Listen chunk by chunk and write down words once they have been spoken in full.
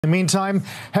In the meantime,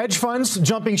 hedge funds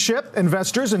jumping ship,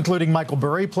 investors, including Michael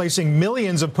Burry, placing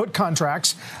millions of put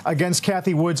contracts against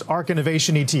Cathie Wood's ARK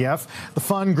Innovation ETF. The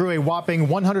fund grew a whopping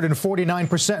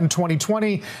 149% in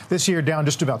 2020. This year down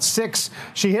just about 6%.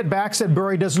 She hit back, said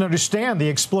Burry doesn't understand the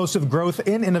explosive growth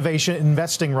in innovation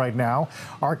investing right now.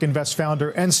 ARK Invest founder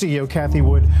and CEO Cathie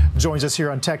Wood joins us here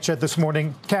on Tech Chat this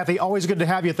morning. Cathie, always good to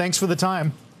have you. Thanks for the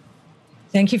time.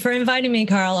 Thank you for inviting me,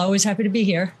 Carl. Always happy to be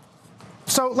here.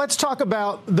 So let's talk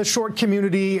about the short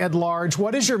community at large.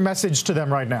 What is your message to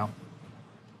them right now?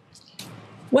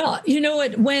 Well, you know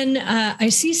what, when I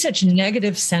see such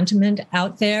negative sentiment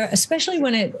out there, especially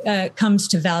when it comes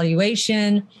to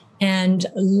valuation and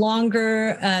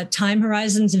longer time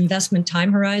horizons, investment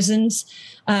time horizons,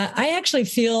 I actually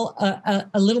feel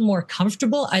a little more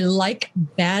comfortable. I like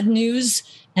bad news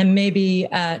and maybe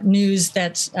news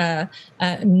that's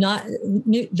not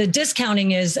the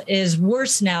discounting is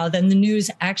worse now than the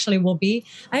news actually will be.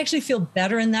 I actually feel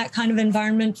better in that kind of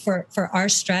environment for our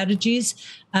strategies.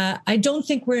 I don't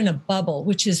think we're in a bubble,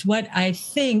 which is what I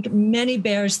think many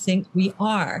bears think we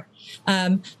are.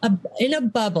 In a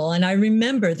bubble, and I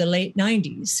remember the late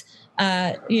 90s,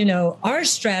 our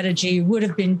strategy would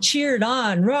have been cheered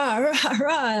on, rah, rah,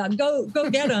 rah, go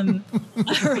get them,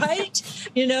 right?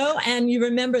 And you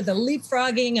remember the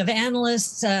leapfrogging of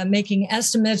analysts making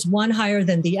estimates, one higher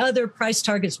than the other, price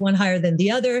targets one higher than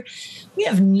the other. We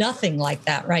have nothing like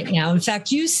that right now. In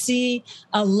fact, you see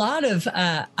a lot of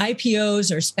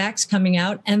IPOs or SPACs coming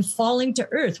out and falling to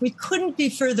earth. We couldn't be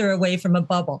further away from a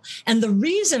bubble. And the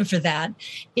reason for that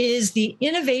is the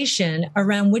innovation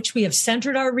around which we have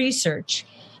centered our research.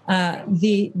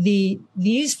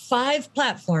 These 5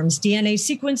 platforms, DNA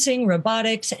sequencing,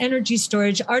 robotics, energy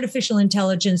storage, artificial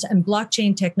intelligence, and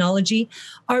blockchain technology,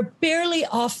 are barely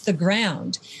off the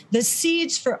ground. The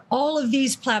seeds for all of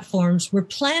these platforms were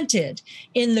planted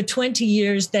in the 20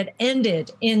 years that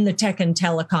ended in the tech and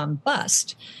telecom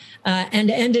bust. And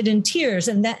ended in tears.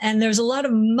 And there's a lot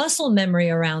of muscle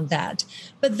memory around that.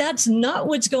 But that's not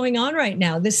what's going on right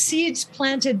now. The seeds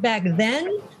planted back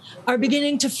then are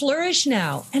beginning to flourish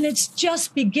now. And it's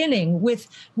just beginning with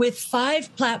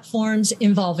 5 platforms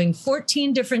involving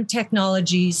 14 different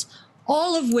technologies,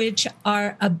 all of which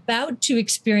are about to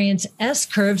experience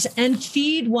S-curves and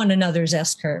feed one another's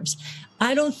S-curves.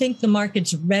 I don't think the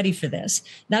market's ready for this.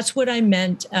 That's what I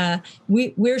meant.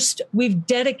 We've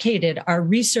dedicated our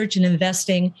research and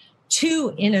investing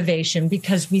to innovation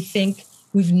because we think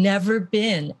we've never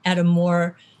been at a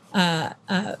more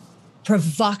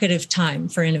provocative time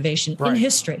for innovation in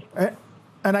history.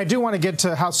 And I do want to get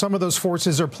to how some of those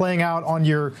forces are playing out on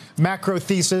your macro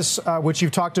thesis, which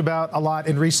you've talked about a lot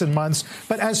in recent months.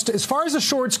 But as far as the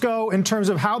shorts go, in terms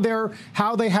of how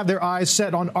they have their eyes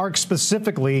set on ARK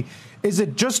specifically, is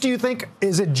it just, do you think,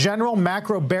 is it general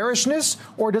macro bearishness,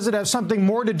 or does it have something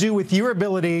more to do with your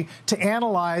ability to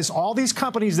analyze all these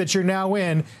companies that you're now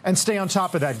in and stay on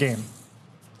top of that game?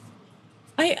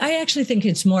 I actually think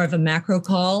it's more of a macro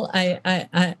call. When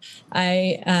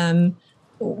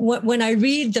I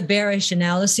read the bearish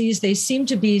analyses, they seem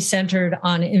to be centered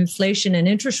on inflation and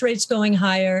interest rates going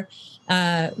higher,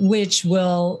 which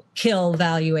will kill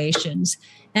valuations.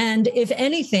 And if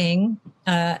anything,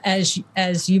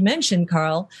 as you mentioned,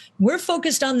 Carl, we're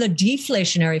focused on the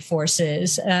deflationary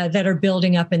forces that are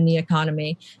building up in the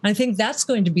economy. And I think that's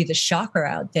going to be the shocker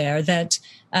out there, that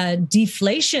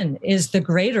deflation is the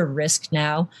greater risk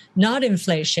now, not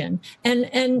inflation.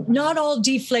 And not all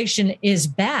deflation is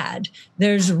bad.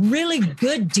 There's really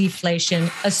good deflation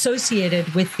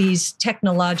associated with these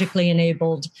technologically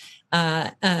enabled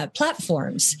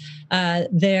platforms.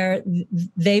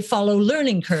 They follow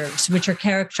learning curves, which are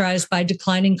characterized by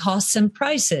declining costs and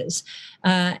prices,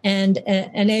 and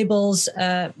enables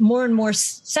more and more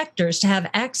sectors to have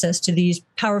access to these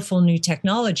powerful new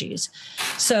technologies.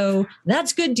 So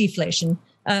that's good deflation.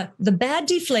 The bad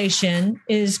deflation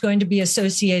is going to be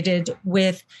associated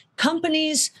with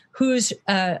companies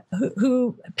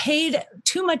who paid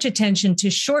too much attention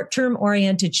to short-term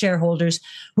oriented shareholders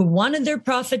who wanted their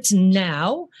profits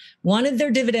now, wanted their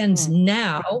dividends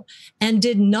now, and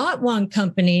did not want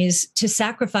companies to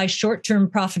sacrifice short-term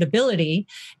profitability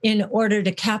in order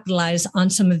to capitalize on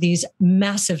some of these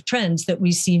massive trends that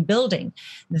we see building.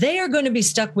 They are going to be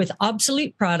stuck with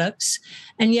obsolete products,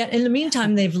 and yet in the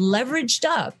meantime, they've leveraged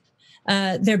up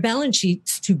their balance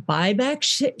sheets to buy back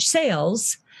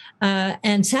sales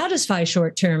and satisfy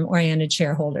short-term oriented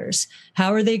shareholders.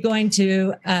 How are they going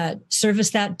to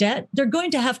service that debt? They're going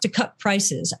to have to cut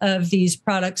prices of these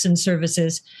products and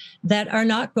services that are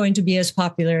not going to be as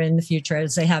popular in the future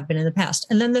as they have been in the past.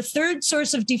 And then the third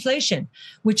source of deflation,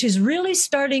 which is really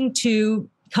starting to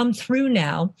come through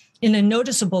now, in a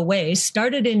noticeable way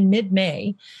started in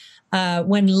mid-May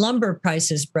when lumber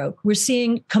prices broke. We're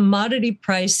seeing commodity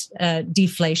price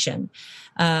deflation.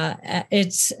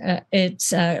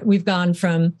 We've gone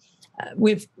from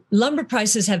lumber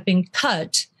prices have been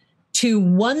cut to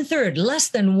 1/3, less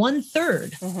than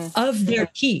 1/3 of their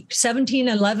peak,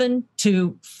 1711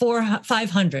 to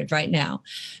 500 right now.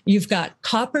 You've got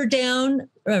copper down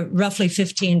roughly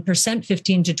 15%,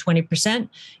 15 to 20%.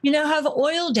 You now have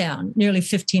oil down nearly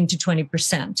 15 to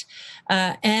 20%.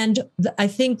 And I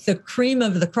think the cream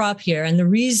of the crop here, and the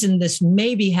reason this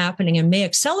may be happening and may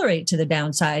accelerate to the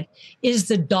downside, is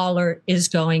the dollar is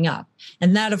going up.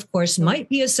 And that, of course, might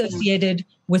be associated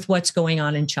with what's going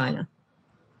on in China.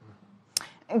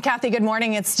 Cathie, good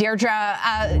morning. It's Deirdre.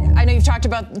 I know you've talked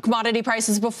about commodity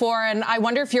prices before, and I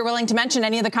wonder if you're willing to mention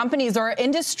any of the companies or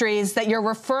industries that you're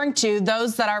referring to,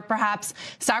 those that are perhaps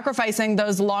sacrificing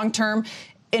those long-term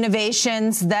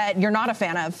innovations that you're not a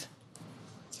fan of.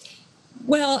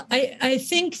 Well, I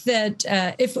think that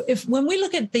if when we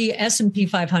look at the S&P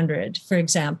 500, for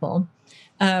example,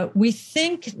 we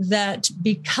think that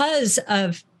because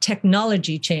of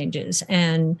technology changes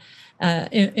and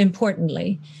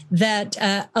importantly, that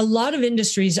a lot of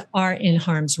industries are in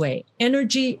harm's way.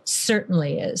 Energy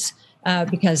certainly is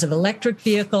because of electric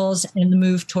vehicles and the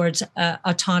move towards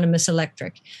autonomous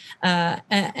electric.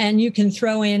 And you can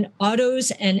throw in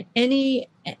autos and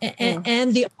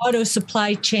and the auto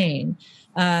supply chain.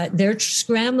 They're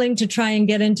scrambling to try and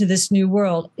get into this new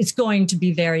world. It's going to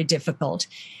be very difficult.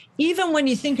 Even when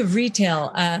you think of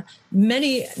retail,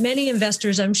 many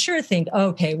investors, I'm sure, think,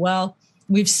 okay, well,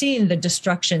 we've seen the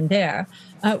destruction there.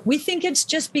 We think it's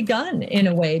just begun in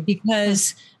a way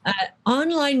because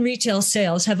online retail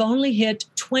sales have only hit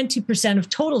 20% of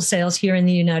total sales here in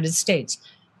the United States.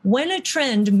 When a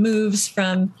trend moves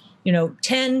from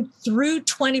 10 through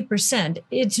 20%,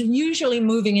 it's usually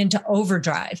moving into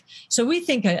overdrive. So we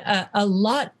think a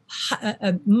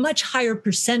much higher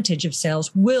percentage of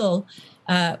sales will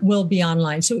be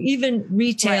online. So even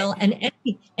retail and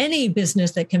any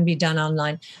business that can be done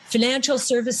online. Financial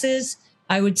services,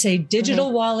 I would say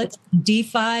digital wallets,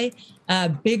 DeFi, a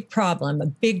big problem, a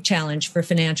big challenge for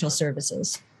financial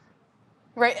services.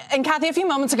 Right. And Cathie, a few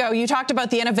moments ago, you talked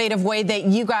about the innovative way that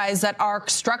you guys at ARK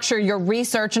structure your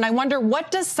research. And I wonder,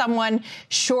 what does someone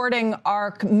shorting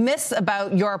ARK miss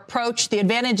about your approach, the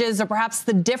advantages or perhaps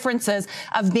the differences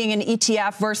of being an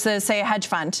ETF versus, say, a hedge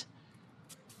fund?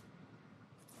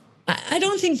 I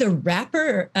don't think the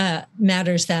wrapper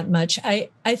matters that much. I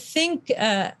think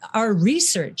our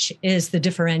research is the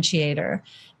differentiator.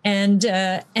 And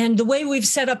the way we've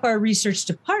set up our research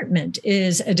department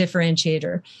is a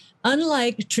differentiator.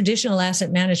 Unlike traditional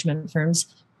asset management firms,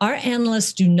 our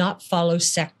analysts do not follow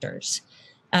sectors.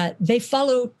 They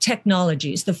follow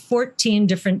technologies, the 14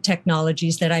 different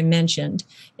technologies that I mentioned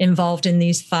involved in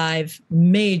these 5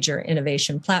 major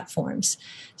innovation platforms.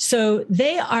 So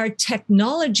they are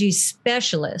technology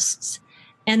specialists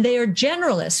and they are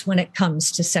generalists when it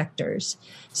comes to sectors.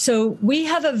 So we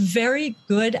have a very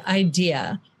good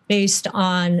idea based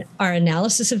on our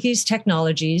analysis of these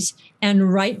technologies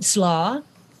and Wright's Law.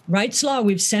 Wright's Law,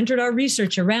 we've centered our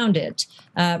research around it.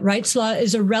 Wright's Law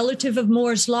is a relative of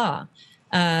Moore's Law.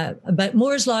 But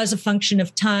Moore's Law is a function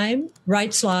of time.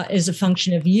 Wright's Law is a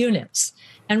function of units.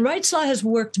 And Wright's Law has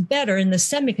worked better in the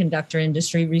semiconductor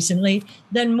industry recently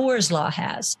than Moore's Law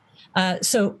has.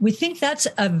 So we think that's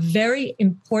a very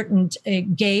important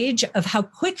gauge of how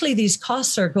quickly these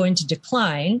costs are going to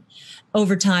decline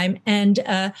over time. And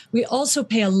we also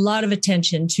pay a lot of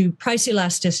attention to price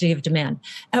elasticity of demand.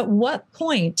 At what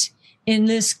point in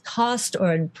this cost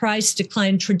or price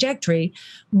decline trajectory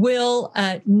will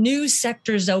new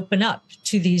sectors open up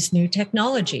to these new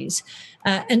technologies?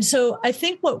 And so I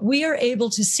think what we are able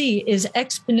to see is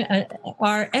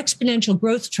our exponential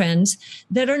growth trends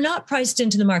that are not priced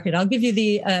into the market. I'll give you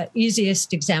the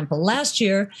easiest example. Last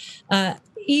year,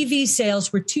 EV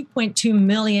sales were 2.2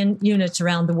 million units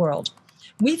around the world.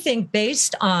 We think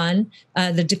based on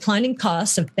the declining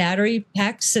costs of battery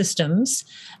pack systems,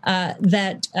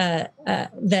 that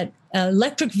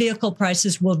electric vehicle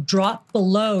prices will drop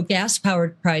below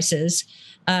gas-powered prices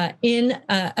in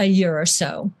a year or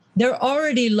so. They're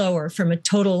already lower from a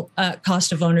total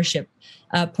cost of ownership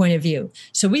point of view.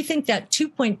 So we think that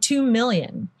 2.2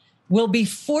 million will be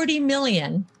 40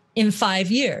 million in 5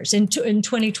 years, in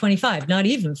 2025, not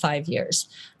even 5 years.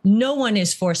 No one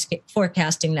is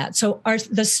forecasting that. So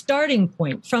the starting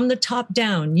point from the top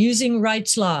down, using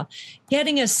Wright's Law,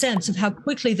 getting a sense of how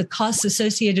quickly the costs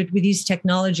associated with these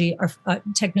technologies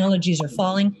are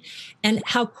falling, and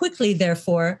how quickly,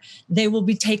 therefore, they will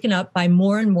be taken up by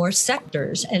more and more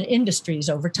sectors and industries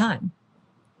over time.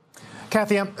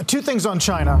 Cathie, two things on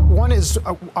China. One is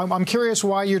I'm curious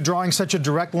why you're drawing such a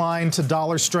direct line to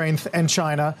dollar strength and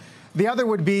China. The other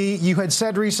would be, you had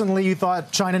said recently you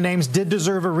thought China names did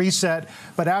deserve a reset,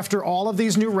 but after all of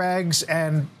these new regs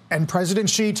and President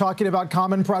Xi talking about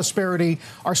common prosperity,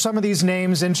 are some of these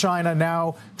names in China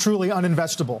now truly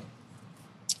uninvestable?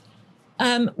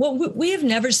 Well, we have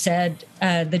never said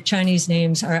that Chinese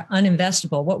names are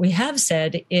uninvestable. What we have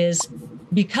said is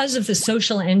because of the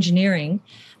social engineering,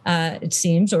 it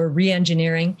seems, or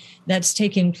re-engineering that's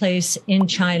taking place in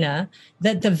China,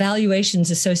 that the valuations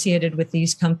associated with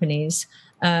these companies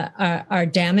are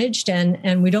damaged,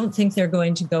 and we don't think they're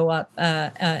going to go up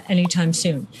anytime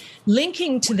soon.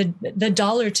 Linking to the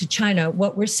dollar to China,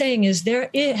 what we're saying is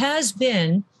it has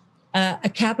been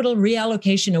a capital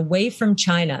reallocation away from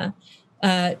China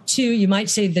to, you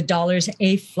might say, the dollar's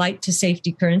a flight to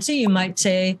safety currency. You might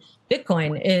say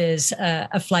Bitcoin is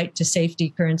a flight to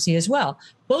safety currency as well.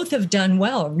 Both have done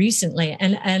well recently,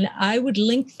 and I would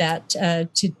link that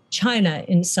to China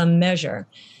in some measure.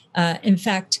 In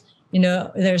fact,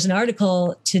 there's an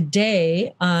article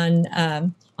today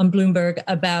on Bloomberg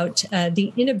about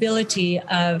the inability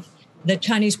of the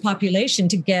Chinese population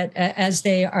to get, as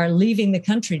they are leaving the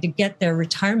country, to get their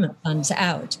retirement funds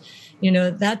out.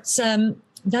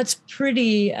 That's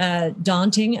pretty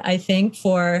daunting, I think,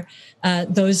 for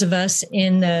those of us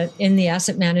in the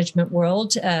asset management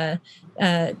world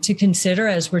to consider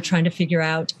as we're trying to figure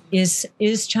out, is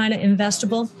China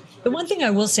investable? The one thing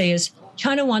I will say is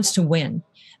China wants to win.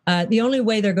 The only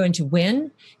way they're going to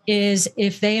win is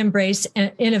if they embrace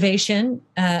innovation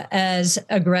as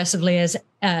aggressively as,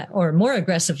 or more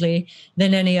aggressively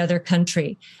than any other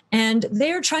country. And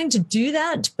they're trying to do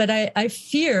that, but I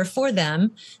fear for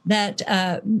them that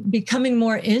becoming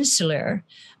more insular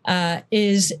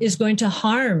is going to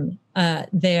harm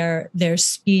their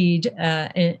speed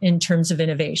in terms of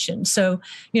innovation. So,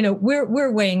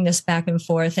 we're weighing this back and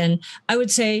forth. And I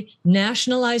would say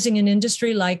nationalizing an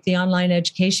industry like the online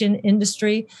education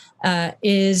industry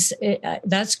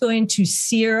that's going to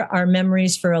sear our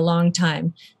memories for a long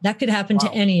time. That could happen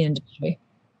to any industry.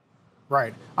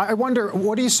 Right. I wonder,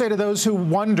 what do you say to those who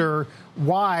wonder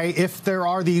why, if there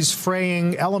are these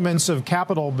fraying elements of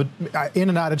capital in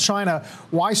and out of China,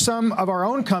 why some of our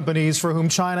own companies for whom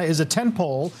China is a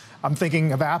tentpole, I'm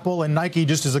thinking of Apple and Nike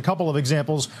just as a couple of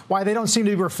examples, why they don't seem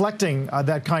to be reflecting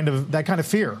that kind of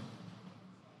fear?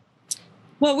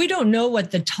 Well, we don't know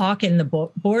what the talk in the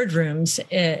boardrooms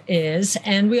is,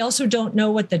 and we also don't know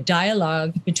what the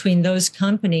dialogue between those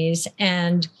companies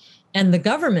and the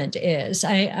government is.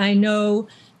 I know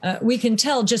we can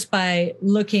tell just by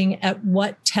looking at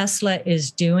what Tesla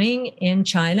is doing in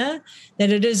China that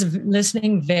it is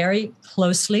listening very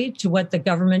closely to what the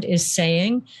government is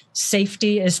saying.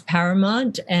 Safety is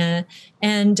paramount, and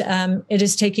it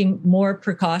is taking more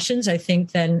precautions, I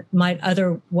think, than might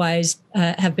otherwise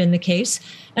have been the case.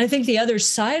 And I think the other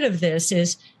side of this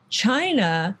is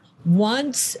China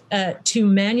wants to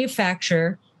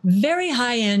manufacture very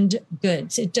high-end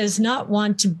goods. It does not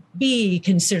want to be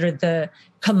considered the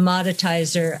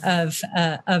commoditizer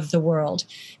of the world.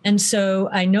 And so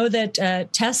I know that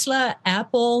Tesla,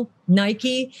 Apple,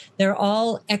 Nike, they're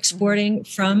all exporting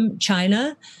from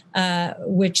China,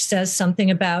 which says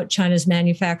something about China's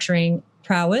manufacturing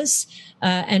prowess.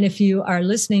 And if you are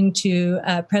listening to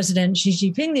President Xi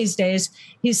Jinping these days,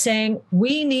 he's saying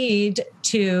we need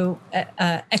to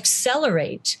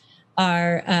accelerate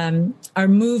our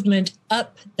movement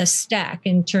up the stack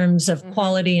in terms of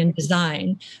quality and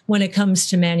design when it comes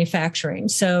to manufacturing.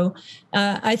 So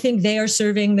I think they are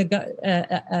serving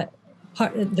the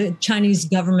Chinese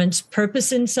government's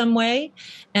purpose in some way,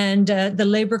 and the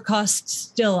labor costs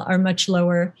still are much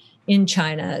lower in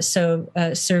China. So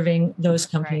serving those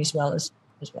companies well as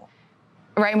well.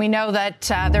 Right, and we know that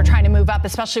they're trying to move up,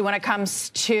 especially when it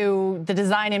comes to the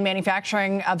design and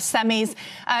manufacturing of semis.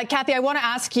 Cathie, I want to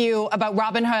ask you about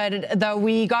Robinhood, though.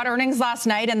 We got earnings last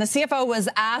night, and the CFO was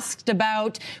asked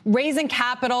about raising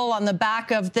capital on the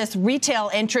back of this retail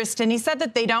interest, and he said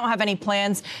that they don't have any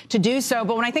plans to do so.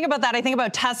 But when I think about that, I think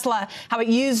about Tesla, how it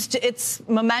used its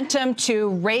momentum to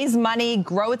raise money,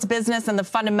 grow its business, and the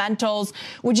fundamentals.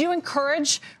 Would you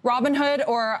encourage Robinhood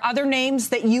or other names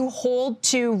that you hold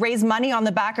to raise money on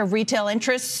the back of retail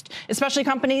interest, especially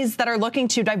companies that are looking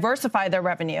to diversify their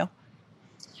revenue?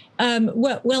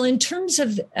 Well, in terms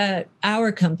of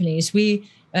our companies, we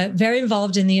very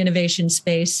involved in the innovation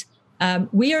space.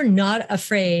 We are not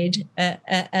afraid,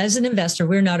 as an investor,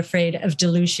 we're not afraid of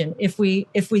dilution if we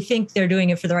think they're doing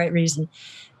it for the right reason.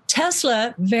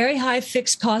 Tesla, very high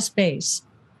fixed cost base.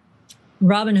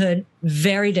 Robinhood,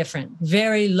 very different,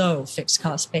 very low fixed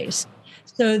cost base.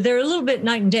 So they're a little bit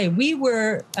night and day. We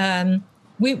were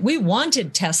we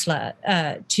wanted Tesla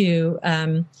to.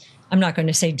 I'm not going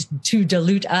to say to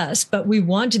dilute us, but we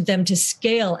wanted them to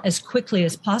scale as quickly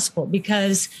as possible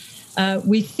because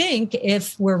we think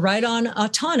if we're right on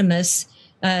autonomous,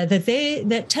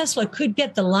 that Tesla could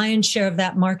get the lion's share of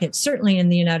that market, certainly in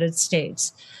the United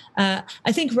States.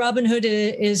 I think Robinhood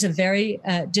is a very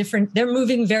different. They're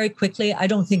moving very quickly. I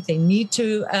don't think they need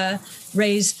to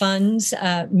raise funds.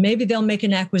 Maybe they'll make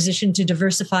an acquisition to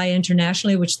diversify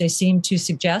internationally, which they seem to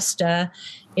suggest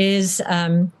is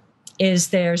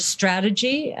their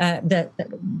strategy.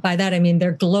 By that I mean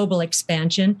their global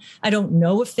expansion. I don't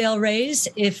know if they'll raise.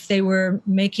 If they were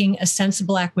making a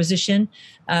sensible acquisition,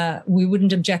 we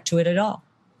wouldn't object to it at all.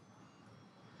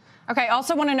 Okay, I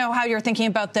also want to know how you're thinking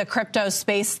about the crypto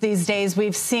space these days.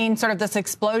 We've seen sort of this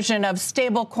explosion of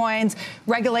stable coins.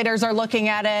 Regulators are looking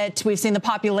at it. We've seen the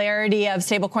popularity of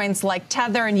stable coins like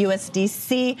Tether and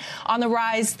USDC on the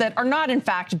rise that are not, in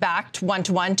fact, backed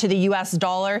one-to-one to the U.S.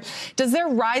 dollar. Does their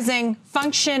rising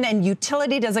function and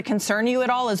utility, does it concern you at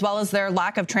all, as well as their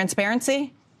lack of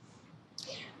transparency?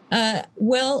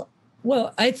 Well,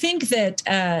 I think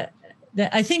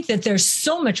that there's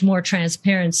so much more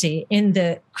transparency in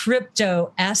the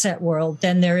crypto asset world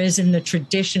than there is in the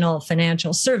traditional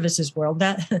financial services world.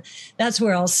 That's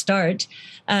where I'll start.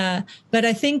 But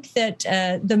I think that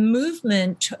the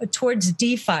movement towards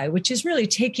DeFi, which is really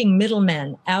taking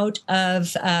middlemen out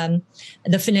of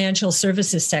the financial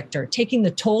services sector, taking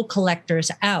the toll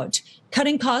collectors out,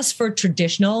 cutting costs for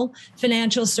traditional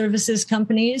financial services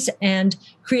companies, and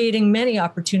creating many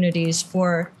opportunities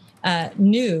for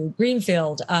new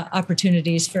greenfield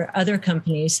opportunities for other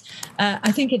companies.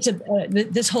 I think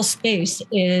this whole space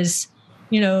is,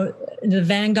 the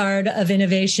vanguard of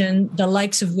innovation, the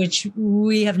likes of which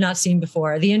we have not seen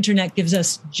before. The internet gives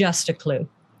us just a clue.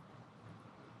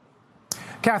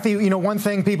 Cathie, one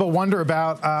thing people wonder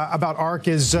about ARK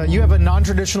is you have a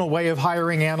non-traditional way of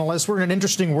hiring analysts. We're in an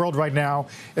interesting world right now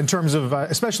in terms of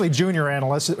especially junior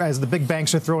analysts as the big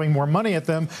banks are throwing more money at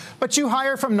them. But you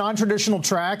hire from non-traditional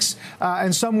tracks,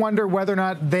 and some wonder whether or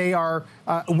not they are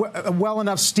well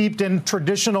enough steeped in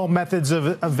traditional methods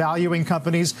of valuing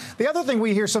companies. The other thing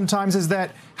we hear sometimes is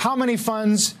that how many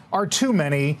funds are too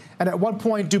many, and at what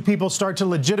point do people start to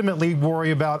legitimately worry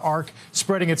about ARK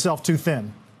spreading itself too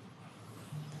thin?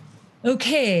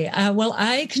 Okay, well,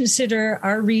 I consider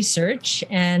our research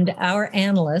and our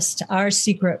analysts our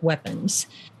secret weapons.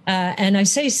 And I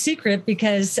say secret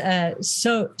because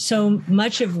so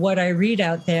much of what I read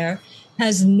out there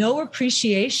has no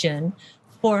appreciation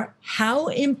for how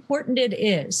important it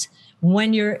is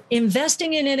when you're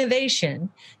investing in innovation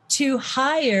to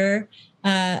hire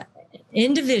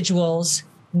individuals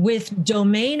with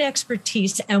domain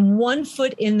expertise and 1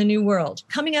 foot in the new world.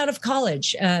 Coming out of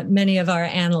college, many of our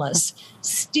analysts,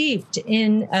 steeped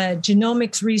in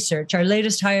genomics research. Our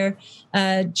latest hire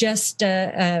just finished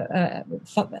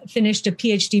a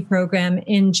PhD program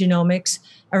in genomics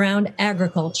around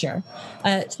agriculture.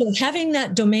 So having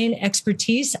that domain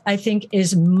expertise, I think,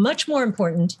 is much more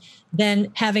important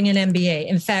than having an MBA.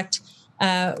 In fact,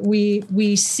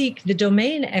 we seek the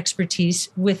domain expertise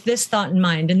with this thought in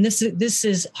mind, and this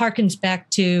harkens back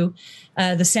to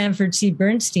the Sanford C.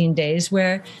 Bernstein days,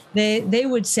 where they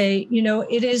would say,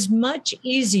 it is much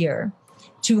easier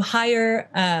to hire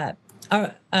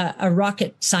a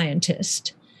rocket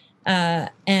scientist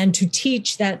and to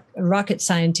teach that rocket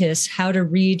scientist how to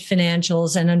read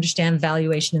financials and understand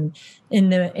valuation in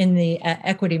the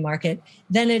equity market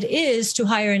than it is to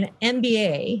hire an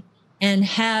MBA and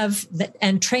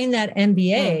train that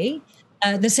MBA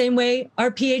the same way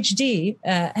our PhD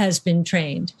has been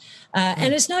trained.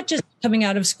 And it's not just coming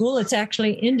out of school, it's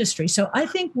actually industry. So I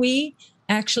think we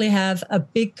actually have a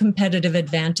big competitive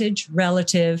advantage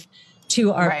relative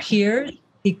to our peers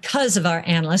because of our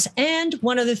analysts. And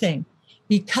one other thing,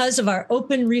 because of our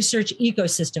open research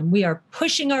ecosystem, we are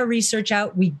pushing our research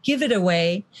out. We give it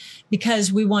away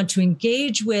because we want to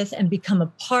engage with and become a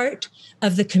part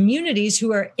of the communities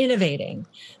who are innovating.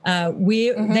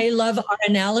 They love our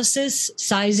analysis,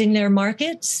 sizing their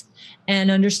markets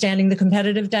and understanding the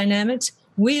competitive dynamics.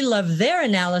 We love their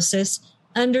analysis,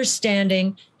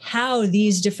 understanding how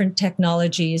these different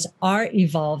technologies are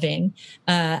evolving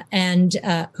and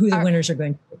who the winners are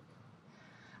going to be.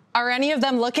 Are any of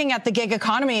them looking at the gig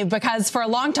economy? Because for a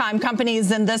long time,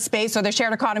 companies in this space or the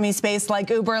shared economy space like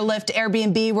Uber, Lyft,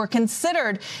 Airbnb were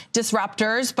considered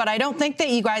disruptors, but I don't think that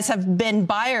you guys have been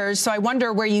buyers. So I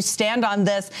wonder where you stand on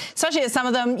this, especially as some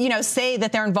of them, say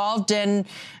that they're involved in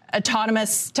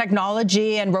autonomous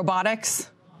technology and robotics.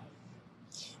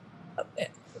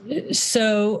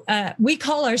 So we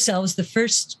call ourselves the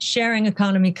first sharing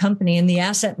economy company in the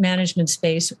asset management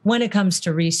space when it comes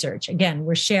to research. Again,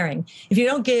 we're sharing. If you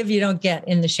don't give, you don't get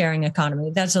in the sharing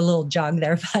economy. That's a little jog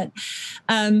there. But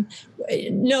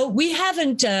no, we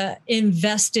haven't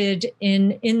invested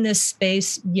in this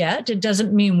space yet. It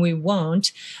doesn't mean we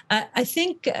won't. I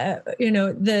think,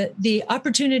 the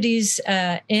opportunities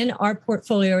in our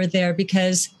portfolio are there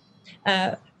because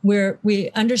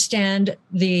we understand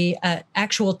the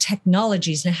actual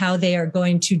technologies and how they are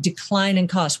going to decline in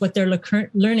cost, what their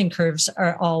learning curves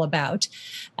are all about.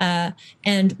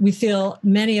 And we feel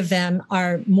many of them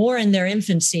are more in their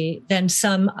infancy than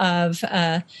some of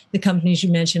the companies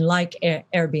you mentioned, like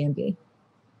Airbnb.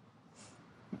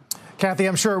 Cathie,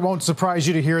 I'm sure it won't surprise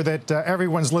you to hear that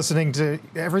everyone's listening to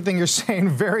everything you're saying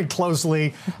very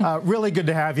closely. Really good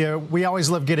to have you. We always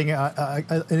love getting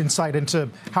an insight into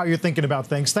how you're thinking about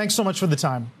things. Thanks so much for the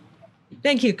time.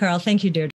 Thank you, Carl. Thank you, Deirdre.